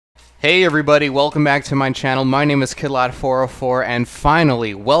Hey everybody, welcome back to my channel. My name is KidLad404 and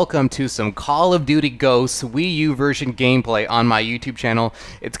finally, welcome to some Call of Duty Ghosts Wii U version gameplay on my YouTube channel.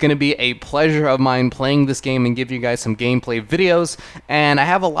 It's going to be a pleasure of mine playing this game and give you guys some gameplay videos, and I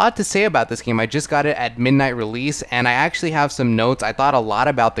have a lot to say about this game. I just got it at midnight release and I actually have some notes. I thought a lot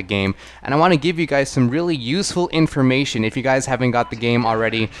about the game and I want to give you guys some really useful information if you guys haven't got the game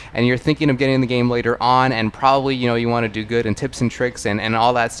already and you're thinking of getting the game later on, and probably, you want to do good and tips and tricks and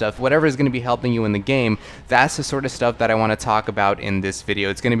all that stuff. Whatever is going to be helping you in the game, that's the sort of stuff that I want to talk about in this video.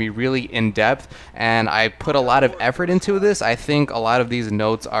 It's going to be really in-depth and I put a lot of effort into this. I think a lot of these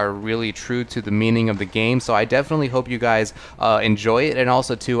notes are really true to the meaning of the game, so I definitely hope you guys enjoy it, and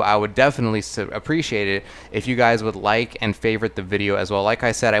also too, I would definitely appreciate it if you guys would like and favorite the video as well. Like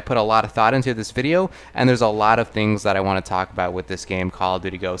I said, I put a lot of thought into this video and there's a lot of things that I want to talk about with this game, Call of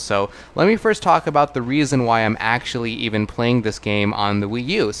Duty Ghosts. So let me first talk about the reason why I'm actually even playing this game on the Wii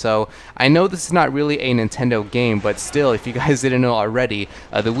U. So I know this is not really a Nintendo game, but still, if you guys didn't know already,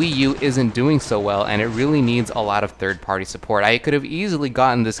 the Wii U isn't doing so well and it really needs a lot of third-party support. I could have easily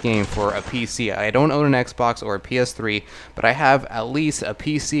gotten this game for a PC. I don't own an Xbox or a PS3, but I have at least a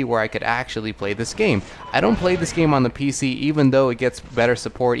PC where I could actually play this game. I don't play this game on the PC even though it gets better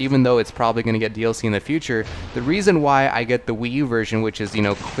support, even though it's probably going to get DLC in the future. The reason why I get the Wii U version, which is,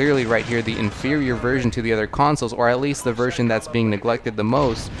 clearly right here the inferior version to the other consoles, or at least the version that's being neglected the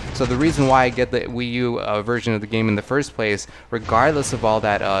most. So the reason why I get the Wii U version of the game in the first place, regardless of all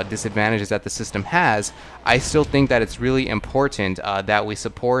that disadvantages that the system has, I still think that it's really important that we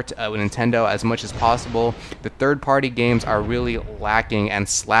support Nintendo as much as possible. The third-party games are really lacking and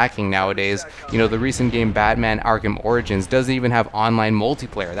slacking nowadays. The recent game Batman Arkham Origins doesn't even have online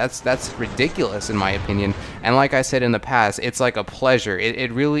multiplayer. That's ridiculous in my opinion. And like I said in the past, it's like a pleasure.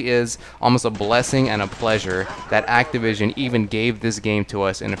 It really is almost a blessing and a pleasure that Activision even gave this game to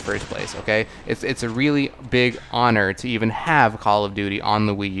us in the first place. Okay, it's a really big honor to even have Call of Duty on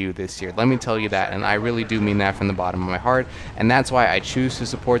the Wii U this year. Let me tell you that, and I really do mean that from the bottom of my heart, and that's why I choose to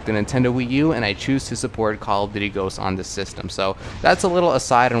support the Nintendo Wii U and I choose to support Call of Duty Ghosts on this system. So that's a little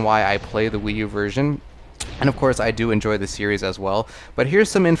aside on why I play the Wii U version. And of course, I do enjoy the series as well. But here's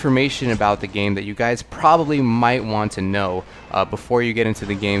some information about the game that you guys probably might want to know before you get into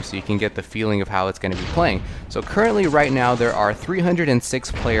the game, so you can get the feeling of how it's going to be playing. So currently, right now, there are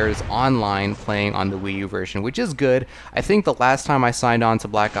 306 players online playing on the Wii U version, which is good. I think the last time I signed on to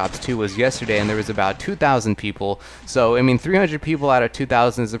Black Ops 2 was yesterday, and there was about 2,000 people. So, I mean, 300 people out of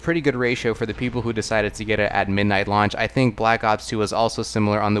 2,000 is a pretty good ratio for the people who decided to get it at midnight launch. I think Black Ops 2 was also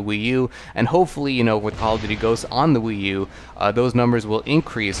similar on the Wii U, and hopefully, with Call of Duty Ghosts on the Wii U, those numbers will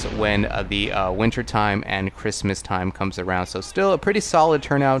increase when the winter time and Christmas time comes around. So still a pretty solid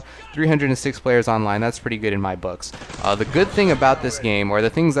turnout, 306 players online. That's pretty good in my books. The good thing about this game, or the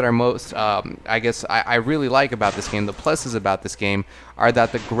things that are most, I guess I really like about this game, the pluses about this game, are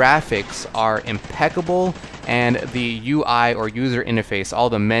that the graphics are impeccable and the UI or user interface, all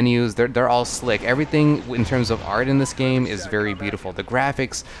the menus, they're all slick. Everything in terms of art in this game is very beautiful. The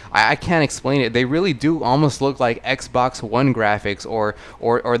graphics, I can't explain it. They really do almost look like Xbox One graphics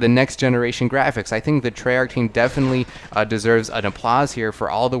or the next generation graphics. I think the Treyarch team definitely deserves an applause here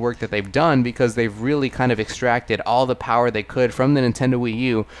for all the work that they've done, because they've really kind of extracted all the power they could from the Nintendo Wii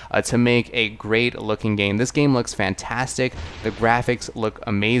U to make a great looking game. This game looks fantastic. The graphics look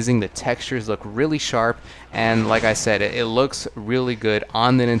amazing. The textures look really sharp. And like I said, it looks really good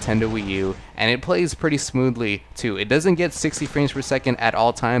on the Nintendo Wii U, and it plays pretty smoothly too. It doesn't get 60 frames per second at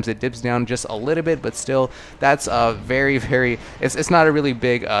all times. It dips down just a little bit, but still, that's it's not a really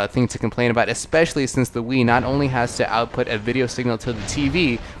big thing to complain about, especially since the Wii not only has to output a video signal to the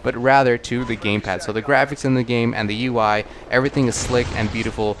TV, but rather to the gamepad. So the graphics in the game and the UI, everything is slick and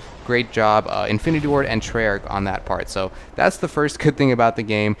beautiful. Great job, Infinity Ward and Treyarch on that part. So that's the first good thing about the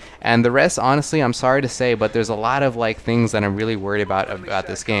game, and the rest, honestly, I'm sorry to say, but there's a lot of things that I'm really worried about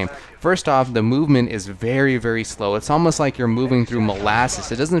this game. First off, the movement is very, very slow. It's almost like you're moving through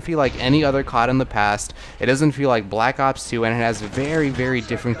molasses. It doesn't feel like any other COD in the past. It doesn't feel like Black Ops 2, and it has very, very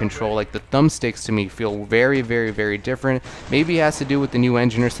different control. Like, the thumbsticks to me feel very, very, very different. Maybe it has to do with the new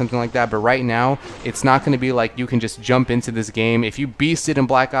engine or something like that, but right now, it's not going to be like you can just jump into this game. If you beasted in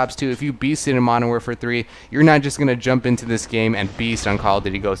Black Ops 2, if you beasted in Modern Warfare 3, you're not just going to jump into this game and beast on Call of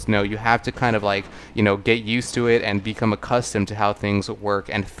Duty Ghosts. No, you have to kind of get used to it and become accustomed to how things work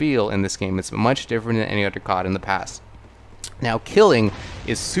and feel in this game. It's much different than any other COD in the past. Now, killing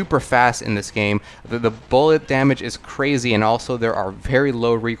is super fast in this game. The bullet damage is crazy, and also there are very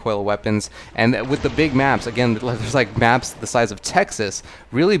low recoil weapons. And with the big maps, again, there's like maps the size of Texas,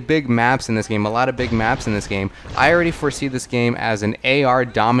 really big maps in this game, a lot of big maps in this game. I already foresee this game as an AR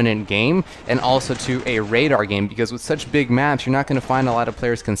dominant game, and also to a radar game, because with such big maps, you're not going to find a lot of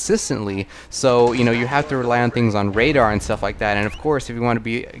players consistently. So, you know, you have to rely on things on radar and stuff like that. And of course, if you want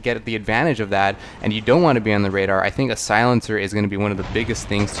to get the advantage of that, and you don't want to be on the radar, I think a silencer is going to be one of the biggest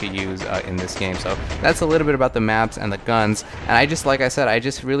things to use in this game. So that's a little bit about the maps and the guns. And I just, like I said, I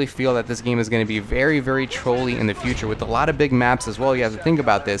just really feel that this game is going to be very, very trolly in the future with a lot of big maps as well. You have to think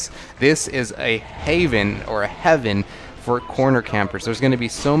about this. This is a haven or a heaven for corner campers. There's going to be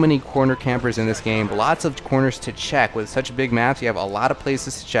so many corner campers in this game, lots of corners to check. With such big maps, you have a lot of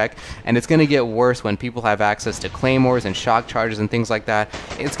places to check, and it's going to get worse when people have access to claymores and shock charges and things like that.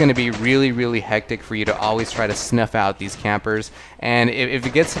 It's going to be really, really hectic for you to always try to snuff out these campers. And if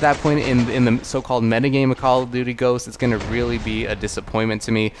it gets to that point in the so-called metagame of Call of Duty Ghosts, it's going to really be a disappointment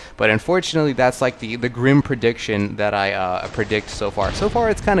to me. But unfortunately, that's like the grim prediction that I predict so far. So far,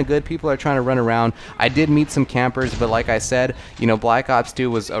 it's kind of good. People are trying to run around. I did meet some campers, but like I said, you know, Black Ops 2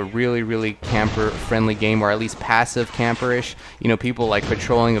 was a really, really camper-friendly game, or at least passive camperish. You know, people like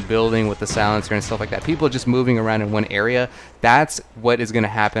patrolling a building with the silencer and stuff like that. People just moving around in one area. That's what is going to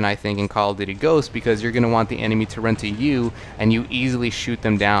happen, I think, in Call of Duty Ghosts, because you're going to want the enemy to run to you, and you easily shoot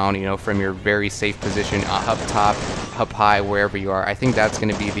them down, you know, from your very safe position, up top, up high, wherever you are. I think that's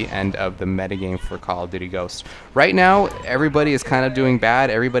going to be the end of the metagame for Call of Duty Ghosts. Right now, everybody is kind of doing bad.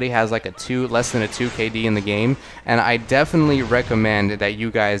 Everybody has like less than a 2 KD in the game, and I definitely recommend that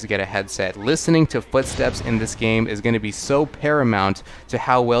you guys get a headset. Listening to footsteps in this game is going to be so paramount to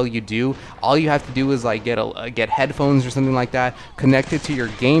how well you do. All you have to do is like get headphones or something like that, connect it to your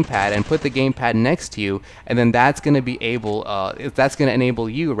gamepad, and put the gamepad next to you, and then that's going to be able, that's going to enable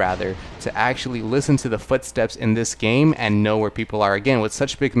you rather to actually listen to the footsteps in this game and know where people are. Again, with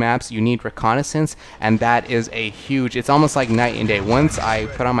such big maps, you need reconnaissance, and that is a huge, it's almost like night and day. Once I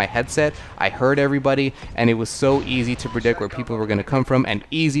put on my headset, I heard everybody, and it was so easy to predict where people were going to come from and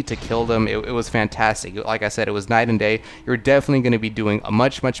easy to kill them. It was fantastic. Like I said, it was night and day. You're definitely going to be doing a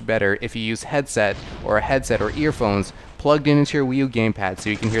much better if you use a headset or earphones plugged into your Wii U gamepad so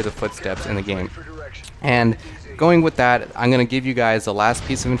you can hear the footsteps in the game. And going with that, I'm going to give you guys the last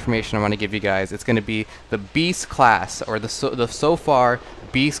piece of information I want to give you guys. It's going to be the Beast class, or the so far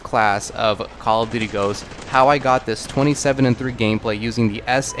Beast class of Call of Duty Ghosts, how I got this 27-3 gameplay using the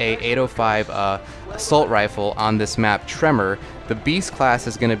SA-805 assault rifle on this map, Tremor. The Beast class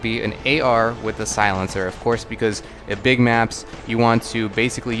is going to be an AR with a silencer, of course, because at big maps you want to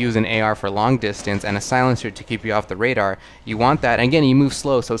basically use an AR for long distance and a silencer to keep you off the radar. You want that, and again, you move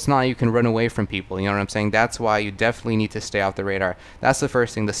slow, so it's not like you can run away from people, you know what I'm saying? That's why you definitely need to stay off the radar. That's the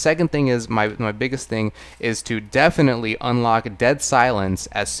first thing. The second thing is, my biggest thing is to definitely unlock Dead Silence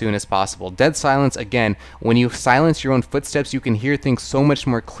as soon as possible. Dead Silence, again, when you silence your own footsteps, you can hear things so much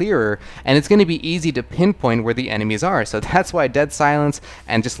more clearer, and it's going to be easy to pinpoint where the enemies are. So that's why Dead Silence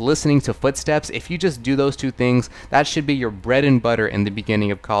and just listening to footsteps, if you just do those two things, that should be your bread and butter in the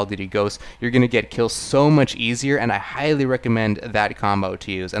beginning of Call of Duty Ghosts. You're going to get kills so much easier, and I highly recommend that combo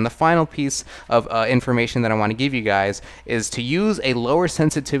to use. And the final piece of information that I want to give you guys is to use a lower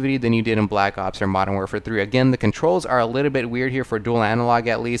sensitivity than you did in Black Ops or Modern Warfare 3. Again, the controls are a little bit weird here for dual analog,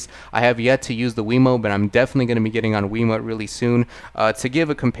 at least. I have yet to use the Wiimote, but I'm definitely going to be getting on Wiimote really soon. To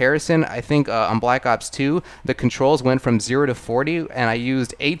give a comparison, I think on Black Ops 2, the controls went from 0 to 40, and I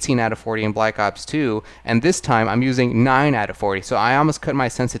used 18 out of 40 in Black Ops 2, and this time I'm using 9 out of 40, so I almost cut my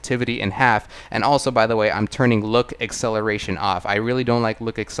sensitivity in half. And also, by the way, I'm turning look acceleration off. I really don't like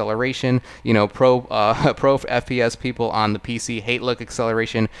look acceleration. You know, pro FPS people on the PC hate look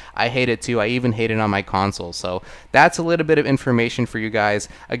acceleration. I hate it too. I even hate it on my console. So that's a little bit of information for you guys.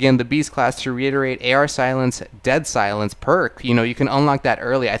 Again, the Beast class, to reiterate, AR Silence, Dead Silence perk, you know, you can unlock that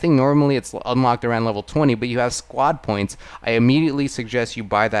early. I think normally it's unlocked around level 20, but you have squad points. I immediately suggest you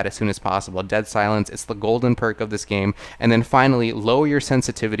buy that as soon as possible. Dead Silence, it's the golden perk of this game. And then finally, lower your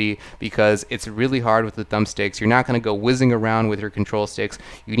sensitivity, because it's really hard with the thumbsticks. You're not going to go whizzing around with your control sticks.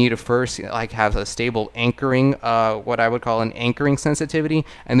 You need to first like have a stable anchoring, what I would call an anchoring sensitivity,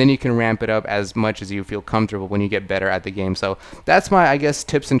 and then you can ramp it up as much as you feel comfortable when you get better at the game. So that's my, I guess,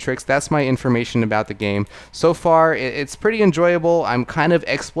 tips and tricks. That's my information about the game. So far, it's pretty enjoyable. I'm kind of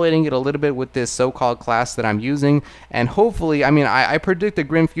exploiting it a little bit with this so-called class that I'm using, and hopefully hopefully, I mean, I predict a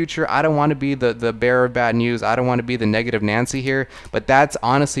grim future. I don't want to be the bearer of bad news. I don't want to be the negative Nancy here, but that's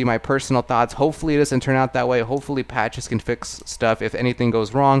honestly my personal thoughts. Hopefully it doesn't turn out that way. Hopefully patches can fix stuff if anything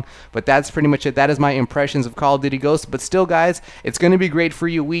goes wrong, but that's pretty much it. That is my impressions of Call of Duty Ghosts. But still, guys, it's going to be great for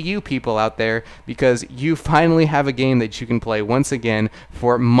you Wii U people out there, because you finally have a game that you can play once again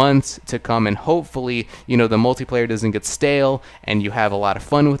for months to come, and hopefully, you know, the multiplayer doesn't get stale and you have a lot of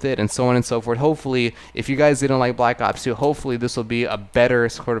fun with it, and so on and so forth. Hopefully, if you guys didn't like Black Ops 2, hopefully this will be a better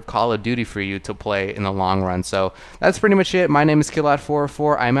sort of Call of Duty for you to play in the long run. So that's pretty much it. My name is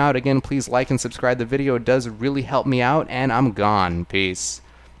Kidlot404. I'm out. Again, please like and subscribe the video. It does really help me out, and I'm gone. Peace.